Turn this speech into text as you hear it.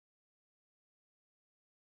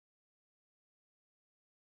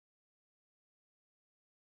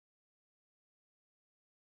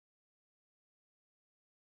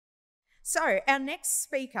So our next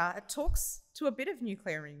speaker talks to a bit of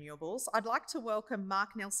nuclear renewables. I'd like to welcome Mark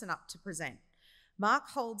Nelson up to present. Mark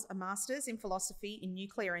holds a Master's in Philosophy in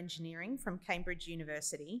Nuclear Engineering from Cambridge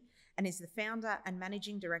University and is the founder and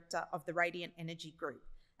managing director of the Radiant Energy Group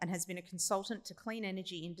and has been a consultant to clean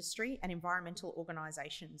energy industry and environmental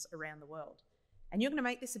organisations around the world. And you're going to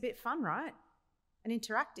make this a bit fun, right? And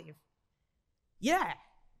interactive. Yeah,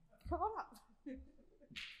 come on up.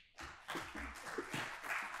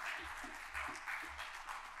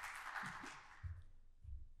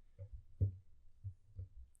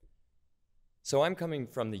 So I'm coming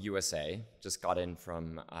from the USA, just got in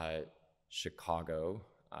from Chicago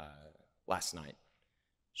last night.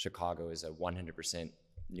 Chicago is a 100%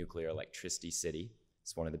 nuclear electricity city.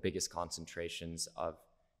 It's one of the biggest concentrations of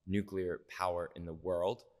nuclear power in the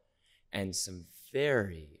world, and some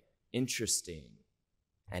very interesting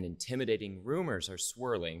and intimidating rumors are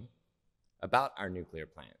swirling about our nuclear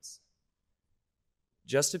plants.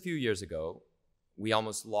 Just a few years ago, we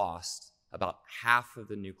almost lost about half of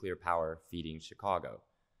the nuclear power feeding Chicago.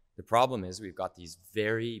 The problem is we've got these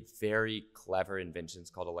very, very clever inventions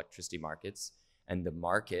called electricity markets, and the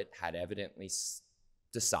market had evidently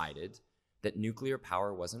decided that nuclear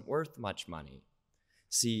power wasn't worth much money.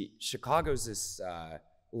 See, Chicago's this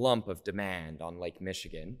lump of demand on Lake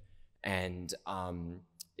Michigan, and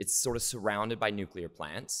it's sort of surrounded by nuclear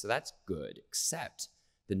plants, so that's good, except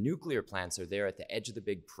the nuclear plants are there at the edge of the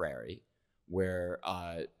big prairie where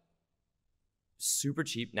super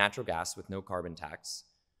cheap natural gas with no carbon tax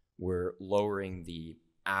were lowering the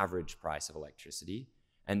average price of electricity.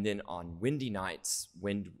 And then on windy nights,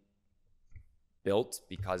 wind built,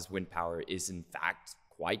 because wind power is in fact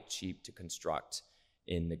quite cheap to construct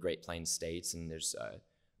in the Great Plains states, and there's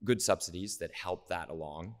good subsidies that help that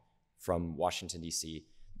along from Washington, D.C.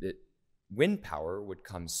 The wind power would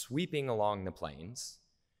come sweeping along the plains,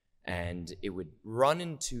 and it would run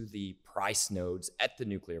into the price nodes at the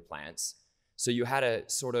nuclear plants. So you had a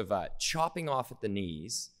sort of chopping off at the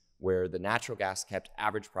knees where the natural gas kept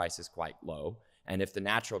average prices quite low. And if the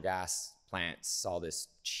natural gas plants saw this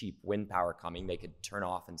cheap wind power coming, they could turn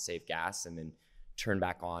off and save gas and then turn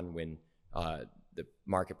back on when the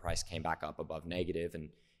market price came back up above negative. And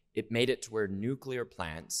it made it to where nuclear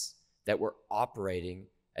plants that were operating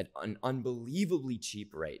at an unbelievably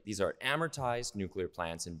cheap rate, these are amortized nuclear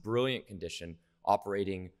plants in brilliant condition,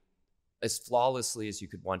 operating as flawlessly as you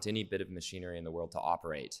could want any bit of machinery in the world to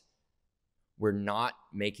operate, we're not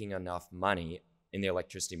making enough money in the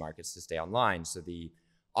electricity markets to stay online. So the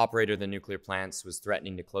operator of the nuclear plants was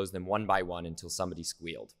threatening to close them one by one until somebody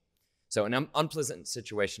squealed. So an unpleasant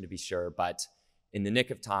situation to be sure, but in the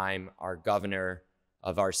nick of time, our governor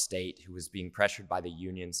of our state, who was being pressured by the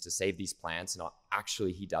unions to save these plants, and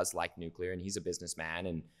actually he does like nuclear and he's a businessman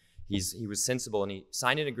and he was sensible, and he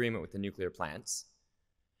signed an agreement with the nuclear plants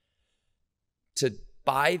to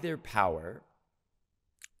buy their power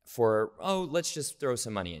for, let's just throw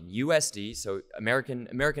some money in. USD, so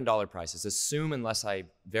American dollar prices. Assume, unless I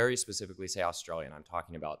very specifically say Australian, I'm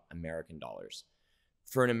talking about American dollars.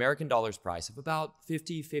 For an American dollar's price of about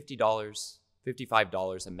 $50, $55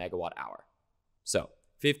 a megawatt hour. So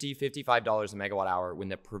 $50, $55 a megawatt hour when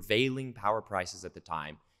the prevailing power prices at the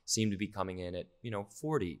time seemed to be coming in at,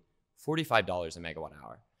 $40, $45 a megawatt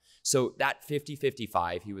hour. So that 50,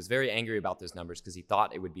 55, he was very angry about those numbers because he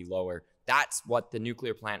thought it would be lower. That's what the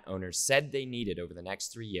nuclear plant owners said they needed over the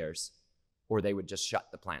next 3 years, or they would just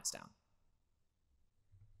shut the plants down.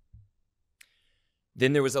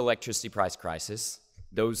 Then there was an electricity price crisis.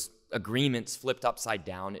 Those agreements flipped upside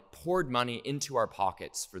down. It poured money into our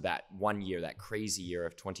pockets for that 1 year, that crazy year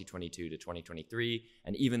of 2022 to 2023.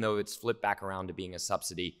 And even though it's flipped back around to being a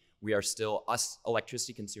subsidy, we are still, us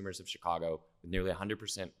electricity consumers of Chicago, with nearly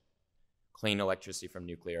 100% clean electricity from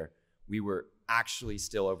nuclear, we were actually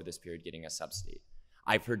still over this period getting a subsidy.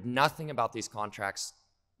 I've heard nothing about these contracts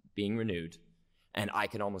being renewed, and I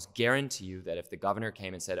can almost guarantee you that if the governor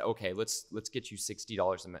came and said, okay, let's get you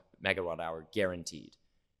 $60 a megawatt hour guaranteed,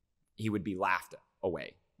 he would be laughed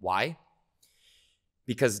away. Why?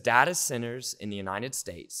 Because data centers in the United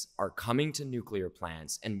States are coming to nuclear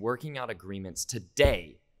plants and working out agreements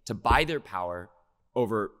today to buy their power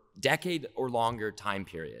over decade or longer time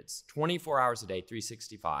periods, 24 hours a day,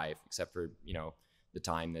 365, except for, the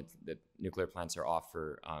time that nuclear plants are off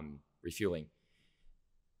for refueling.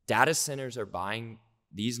 Data centers are buying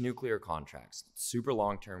these nuclear contracts, super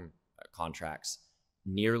long-term contracts,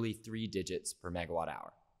 nearly 3 digits per megawatt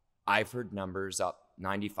hour. I've heard numbers up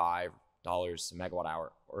 $95 a megawatt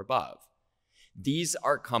hour or above. These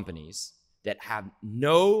are companies that have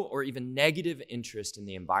no or even negative interest in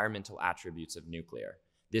the environmental attributes of nuclear.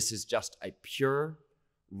 This is just a pure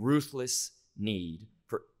ruthless need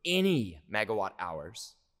for any megawatt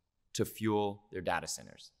hours to fuel their data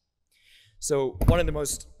centers. So one of the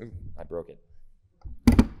most, I broke it.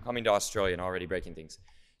 Coming to Australia and already breaking things.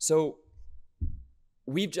 So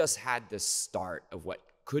we've just had the start of what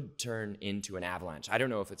could turn into an avalanche. I don't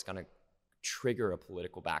know if it's going to trigger a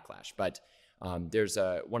political backlash, but there's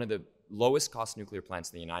one of the lowest cost nuclear plants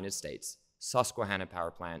in the United States, Susquehanna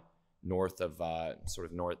Power Plant, north of,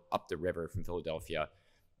 north up the river from Philadelphia,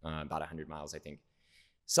 about 100 miles, I think.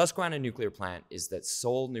 Susquehanna Nuclear Plant is the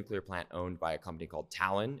sole nuclear plant owned by a company called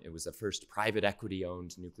Talon. It was the first private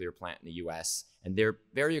equity-owned nuclear plant in the US, and they're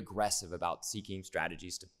very aggressive about seeking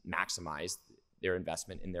strategies to maximize their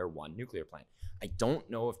investment in their one nuclear plant. I don't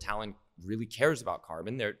know if Talon really cares about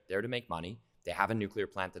carbon. They're there to make money. They have a nuclear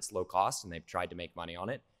plant that's low cost, and they've tried to make money on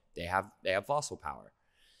it. They have fossil power.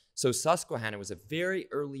 So Susquehanna was a very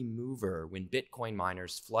early mover when Bitcoin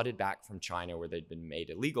miners flooded back from China where they'd been made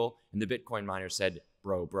illegal. And the Bitcoin miners said,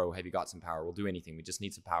 bro, have you got some power? We'll do anything. We just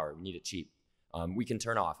need some power. We need it cheap. We can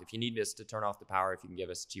turn off. If you need us to turn off the power, if you can give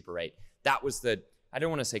us a cheaper rate. That was I don't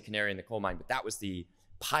want to say canary in the coal mine, but that was the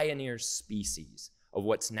pioneer species of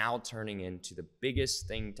what's now turning into the biggest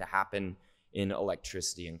thing to happen in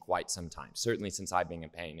electricity in quite some time, certainly since I've been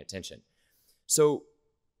paying attention. So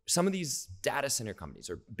some of these data center companies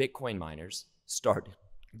or Bitcoin miners started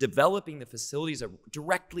developing the facilities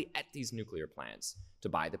directly at these nuclear plants to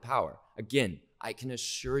buy the power. Again, I can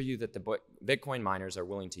assure you that the Bitcoin miners are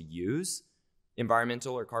willing to use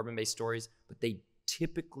environmental or carbon-based stories, but they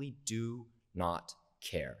typically do not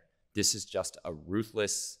care. This is just a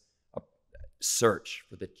ruthless search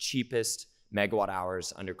for the cheapest megawatt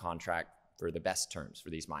hours under contract for the best terms for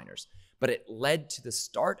these miners. But it led to the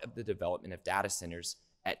start of the development of data centers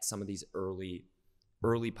at some of these early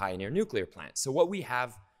pioneer nuclear plants. So what we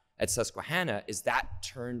have at Susquehanna is that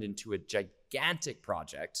turned into a gigantic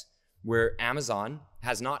project where Amazon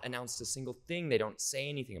has not announced a single thing. They don't say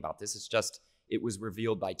anything about this. It's just, it was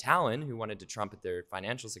revealed by Talon, who wanted to trumpet their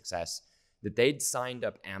financial success, that they'd signed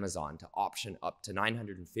up Amazon to option up to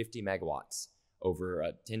 950 megawatts over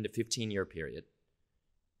a 10 to 15 year period.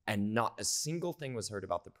 And not a single thing was heard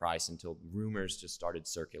about the price until rumors just started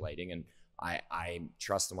circulating. And I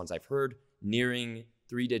trust the ones I've heard, nearing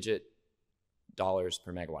 3-digit dollars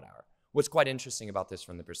per megawatt hour. What's quite interesting about this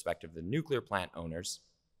from the perspective of the nuclear plant owners,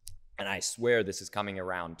 and I swear this is coming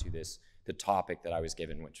around to the topic that I was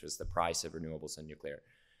given, which was the price of renewables and nuclear.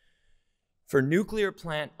 For nuclear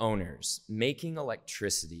plant owners, making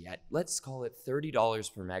electricity at, let's call it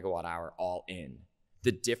 $30 per megawatt hour all in,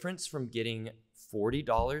 the difference from getting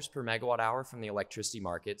 $40 per megawatt hour from the electricity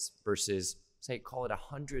markets versus, say, call it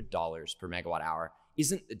 $100 per megawatt hour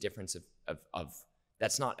isn't the difference of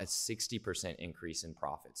that's not a 60% increase in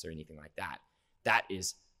profits or anything like that. That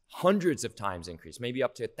is hundreds of times increase, maybe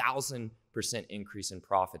up to 1,000% increase in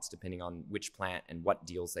profits depending on which plant and what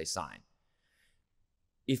deals they sign.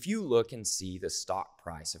 If you look and see the stock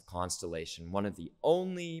price of Constellation, one of the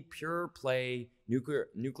only pure play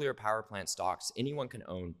nuclear power plant stocks anyone can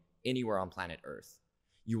own anywhere on planet Earth,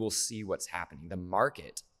 you will see what's happening. The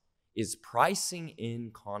market is pricing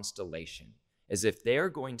in Constellation as if they're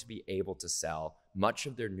going to be able to sell much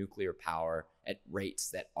of their nuclear power at rates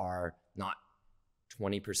that are not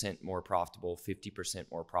 20% more profitable, 50%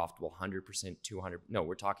 more profitable, 100%, 200. No,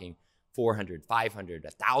 we're talking 400, 500,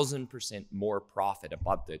 1,000% more profit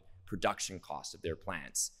above the production cost of their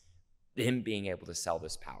plants, them being able to sell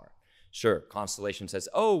this power. Sure, Constellation says,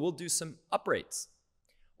 oh, we'll do some uprates.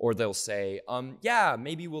 Or they'll say, yeah,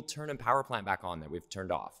 maybe we'll turn a power plant back on that we've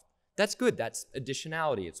turned off. That's good. That's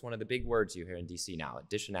additionality. It's one of the big words you hear in DC now,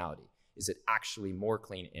 additionality. Is it actually more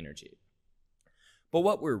clean energy? But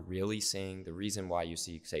what we're really seeing, the reason why you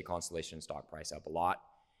see, say, Constellation stock price up a lot,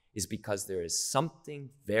 is because there is something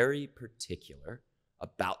very particular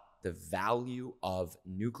about the value of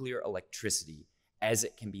nuclear electricity as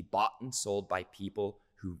it can be bought and sold by people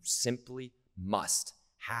who simply must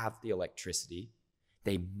have the electricity.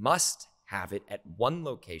 They must have it at one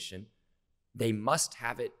location. They must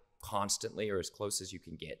have it constantly or as close as you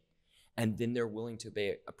can get. And then they're willing to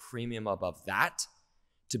pay a premium above that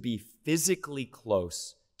to be physically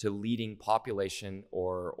close to leading population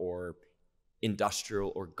or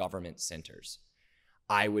industrial or government centers.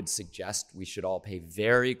 I would suggest we should all pay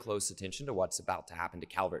very close attention to what's about to happen to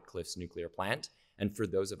Calvert Cliffs nuclear plant. And for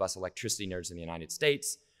those of us electricity nerds in the United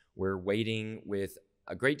States, we're waiting with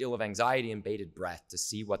a great deal of anxiety and bated breath to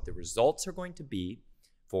see what the results are going to be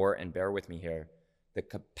for, and bear with me here, the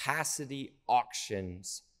capacity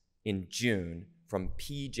auctions in June from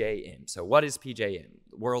PJM. So what is PJM?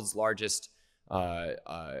 The world's largest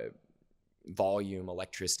volume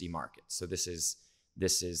electricity market. So this is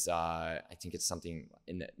This is, I think it's something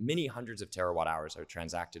in the many hundreds of terawatt hours are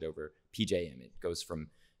transacted over PJM. It goes from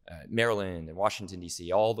Maryland and Washington,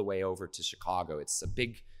 D.C., all the way over to Chicago. It's a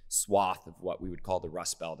big swath of what we would call the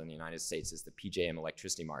Rust Belt in the United States is the PJM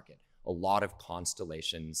electricity market. A lot of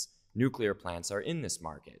Constellation's nuclear plants are in this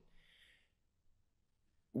market.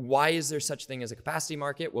 Why is there such thing as a capacity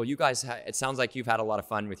market? Well, you guys, it sounds like you've had a lot of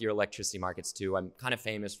fun with your electricity markets too. I'm kind of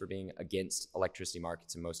famous for being against electricity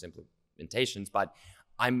markets in most implementations, but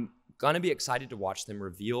I'm going to be excited to watch them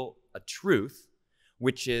reveal a truth,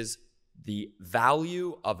 which is the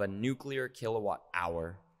value of a nuclear kilowatt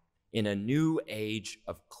hour in a new age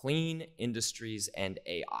of clean industries and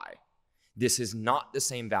AI. This is not the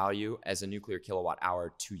same value as a nuclear kilowatt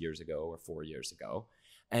hour 2 years ago or 4 years ago.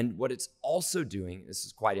 And what it's also doing, this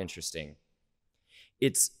is quite interesting,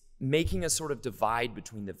 it's making a sort of divide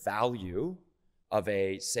between the value of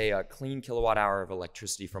say a clean kilowatt hour of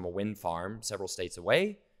electricity from a wind farm several states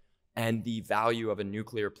away, and the value of a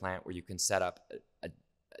nuclear plant where you can set up a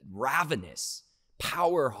ravenous,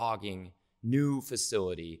 power-hogging new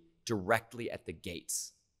facility directly at the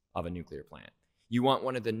gates of a nuclear plant. You want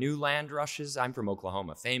one of the new land rushes? I'm from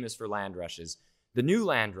Oklahoma, famous for land rushes. The new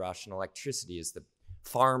land rush in electricity is the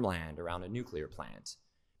farmland around a nuclear plant,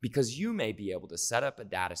 because you may be able to set up a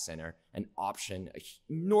data center and option an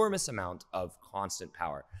enormous amount of constant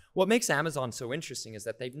power. What makes Amazon so interesting is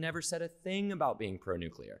that they've never said a thing about being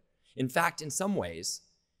pro-nuclear. In fact, in some ways,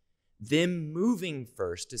 them moving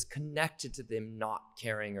first is connected to them not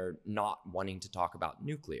caring or not wanting to talk about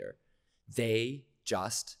nuclear. They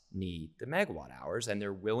just need the megawatt hours, and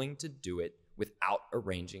they're willing to do it without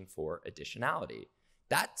arranging for additionality.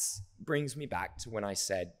 That brings me back to when I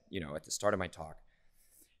said, at the start of my talk,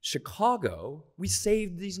 Chicago, we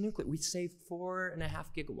saved 4.5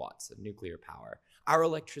 gigawatts of nuclear power. Our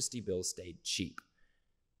electricity bill stayed cheap.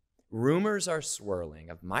 Rumors are swirling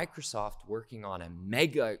of Microsoft working on a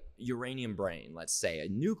mega uranium brain, let's say, a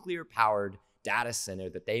nuclear-powered data center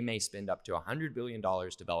that they may spend up to $100 billion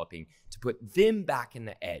developing to put them back in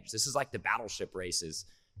the edge. This is like the battleship races,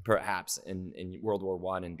 perhaps, in World War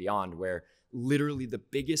I and beyond, where literally the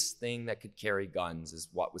biggest thing that could carry guns is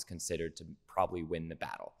what was considered to probably win the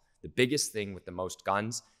battle. The biggest thing with the most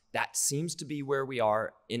guns, that seems to be where we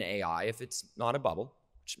are in AI, if it's not a bubble,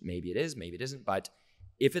 which maybe it is, maybe it isn't, but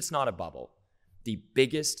if it's not a bubble, the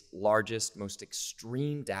biggest, largest, most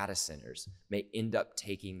extreme data centers may end up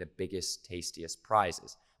taking the biggest, tastiest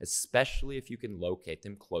prizes, especially if you can locate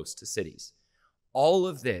them close to cities. All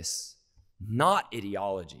of this, not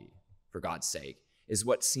ideology, for God's sake, is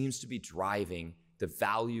what seems to be driving the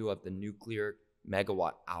value of the nuclear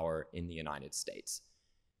megawatt hour in the United States.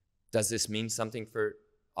 Does this mean something for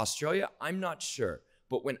Australia? I'm not sure.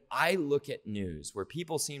 But when I look at news where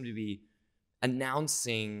people seem to be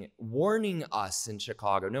announcing, warning us in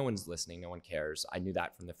Chicago, no one's listening, no one cares. I knew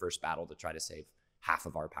that from the first battle to try to save half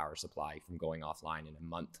of our power supply from going offline in a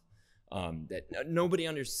month. That nobody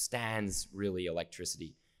understands really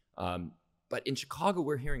electricity. But in Chicago,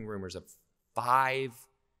 we're hearing rumors of 5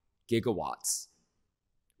 gigawatts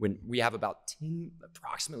when we have about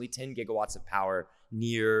approximately 10 gigawatts of power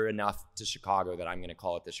near enough to Chicago that I'm going to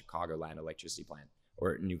call it the Chicagoland electricity plant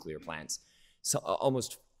or nuclear plants. So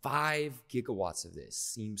almost 5 gigawatts of this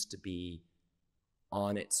seems to be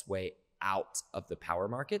on its way out of the power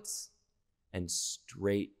markets and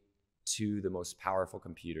straight to the most powerful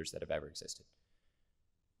computers that have ever existed.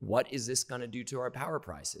 What is this going to do to our power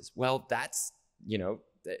prices? Well, that's,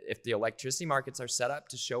 if the electricity markets are set up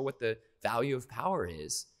to show what the value of power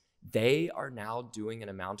is, they are now doing an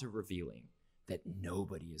amount of revealing that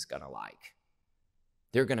nobody is going to like.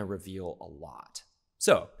 They're going to reveal a lot.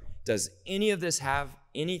 So, does any of this have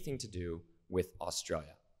anything to do with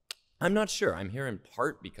Australia? I'm not sure. I'm here in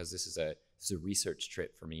part because this is a research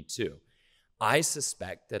trip for me too. I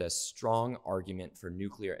suspect that a strong argument for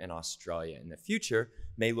nuclear in Australia in the future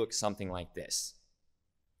may look something like this.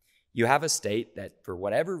 You have a state that, for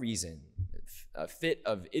whatever reason, a fit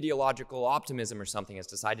of ideological optimism or something, has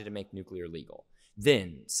decided to make nuclear legal.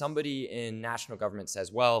 Then somebody in national government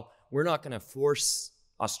says, well, we're not going to force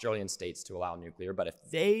Australian states to allow nuclear, but if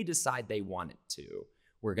they decide they want it to,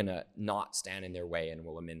 we're going to not stand in their way and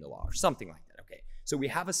we'll amend the law or something like that. Okay, so we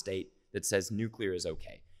have a state that says nuclear is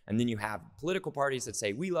okay. And then you have political parties that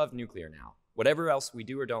say, we love nuclear now. Whatever else we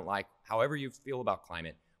do or don't like, however you feel about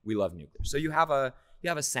climate, we love nuclear. So you have a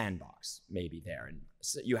sandbox maybe there. And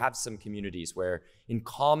so you have some communities where, in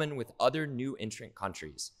common with other new entrant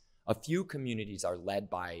countries, a few communities are led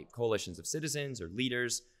by coalitions of citizens or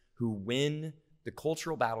leaders who win the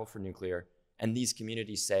cultural battle for nuclear. And these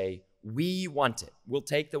communities say, we want it. We'll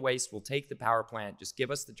take the waste. We'll take the power plant. Just give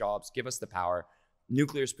us the jobs. Give us the power.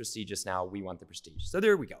 nuclear is prestigious now, we want the prestige. So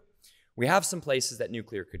there we go. We have some places that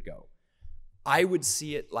nuclear could go. I would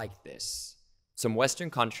see it like this. Some Western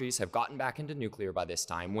countries have gotten back into nuclear by this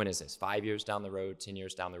time. When is this? 5 years down the road, 10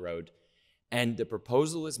 years down the road. And the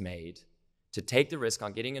proposal is made to take the risk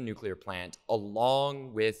on getting a nuclear plant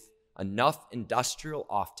along with enough industrial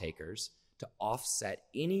off-takers to offset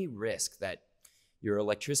any risk that your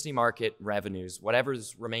electricity market revenues,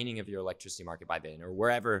 whatever's remaining of your electricity market by then, or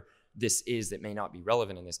wherever this is that may not be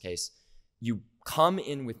relevant in this case, you come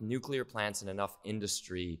in with nuclear plants and enough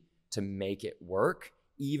industry to make it work,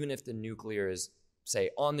 even if the nuclear is, say,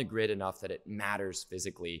 on the grid enough that it matters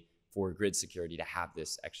physically for grid security to have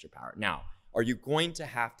this extra power. Now, are you going to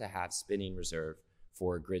have spinning reserve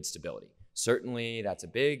for grid stability? Certainly, that's a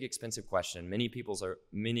big, expensive question. Many people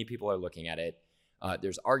are looking at it.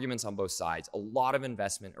 There's arguments on both sides. A lot of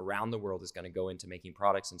investment around the world is going to go into making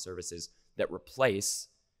products and services that replace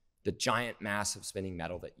the giant mass of spinning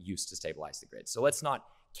metal that used to stabilize the grid. So let's not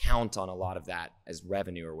count on a lot of that as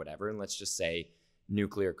revenue or whatever, and let's just say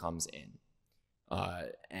nuclear comes in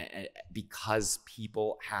because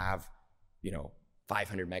people have,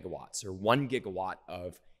 500 megawatts or 1 gigawatt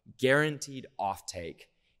of guaranteed offtake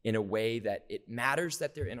in a way that it matters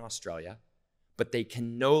that they're in Australia, but they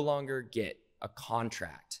can no longer get a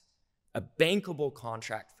contract, a bankable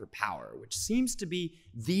contract for power, which seems to be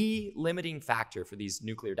the limiting factor for these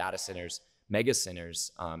nuclear data centers, mega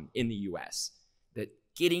centers in the US, that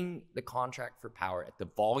getting the contract for power at the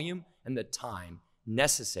volume and the time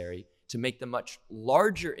necessary to make the much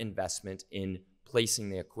larger investment in placing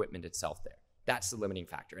the equipment itself there. That's the limiting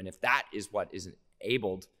factor. And if that is what isn't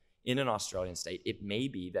enabled in an Australian state, it may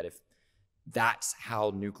be that if that's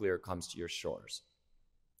how nuclear comes to your shores.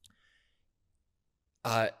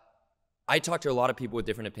 I talked to a lot of people with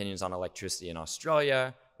different opinions on electricity in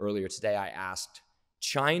Australia. Earlier today, I asked,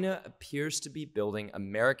 China appears to be building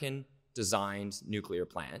American-designed nuclear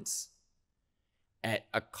plants at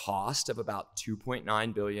a cost of about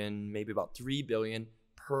 $2.9 billion, maybe about $3 billion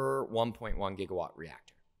per 1.1 gigawatt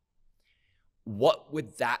reactor. What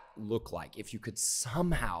would that look like if you could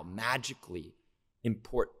somehow magically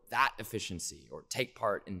import that efficiency or take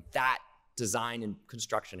part in that design and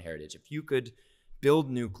construction heritage? If you could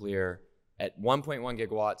build nuclear at 1.1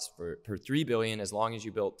 gigawatts per 3 billion, as long as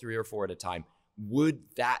you built 3 or 4 at a time, would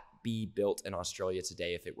that be built in Australia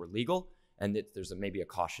today if it were legal? And that there's maybe a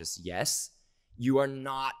cautious yes. You are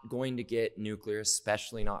not going to get nuclear,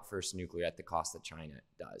 especially not first nuclear, at the cost that China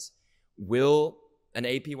does. Will an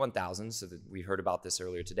AP1000, so that we heard about this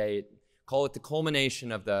earlier today, call it the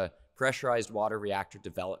culmination of the pressurized water reactor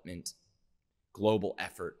development global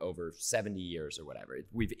effort over 70 years or whatever.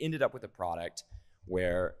 We've ended up with a product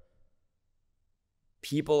where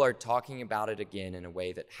people are talking about it again in a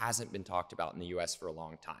way that hasn't been talked about in the US for a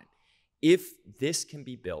long time. If this can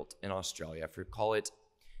be built in Australia for, call it,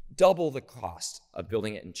 double the cost of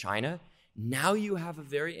building it in China, now you have a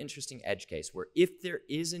very interesting edge case where if there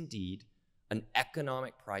is indeed an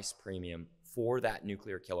economic price premium for that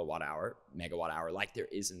nuclear kilowatt hour, megawatt hour, like there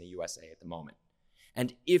is in the USA at the moment,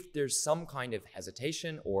 and if there's some kind of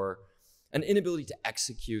hesitation or an inability to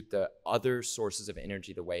execute the other sources of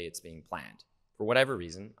energy the way it's being planned, for whatever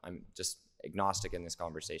reason, I'm just agnostic in this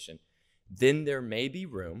conversation, then there may be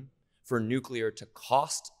room for nuclear to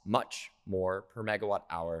cost much more per megawatt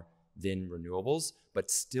hour than renewables,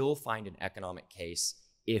 but still find an economic case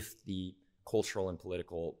if the cultural and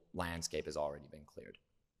political landscape has already been cleared.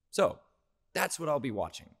 So that's what I'll be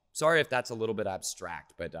watching. Sorry if that's a little bit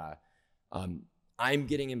abstract, but I'm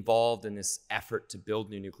getting involved in this effort to build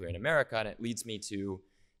new nuclear in America, and it leads me to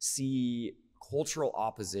see cultural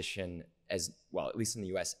opposition as, well, at least in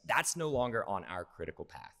the US, that's no longer on our critical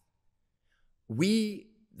path. We,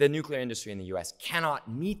 the nuclear industry in the US, cannot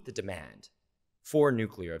meet the demand for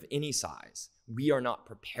nuclear of any size. We are not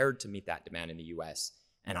prepared to meet that demand in the US,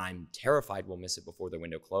 and I'm terrified we'll miss it before the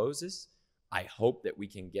window closes. I hope that we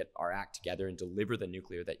can get our act together and deliver the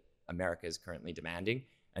nuclear that America is currently demanding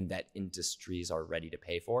and that industries are ready to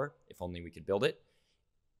pay for, if only we could build it.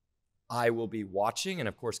 I will be watching and,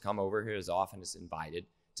 of course, come over here as often as invited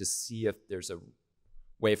to see if there's a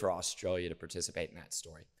way for Australia to participate in that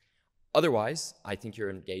story. Otherwise, I think you're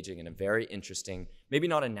engaging in a very interesting, maybe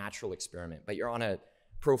not a natural experiment, but you're on a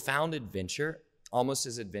profound adventure, almost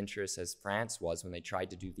as adventurous as France was when they tried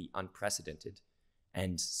to do the unprecedented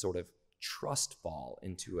and sort of trust fall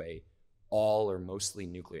into a all or mostly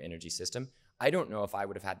nuclear energy system. I don't know if I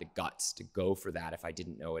would have had the guts to go for that if I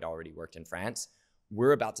didn't know it already worked in France.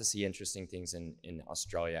 We're about to see interesting things in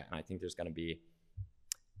Australia, and I think there's going to be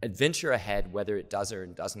adventure ahead, whether it does or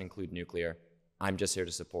doesn't include nuclear. I'm just here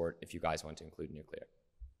to support if you guys want to include nuclear.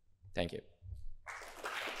 Thank you.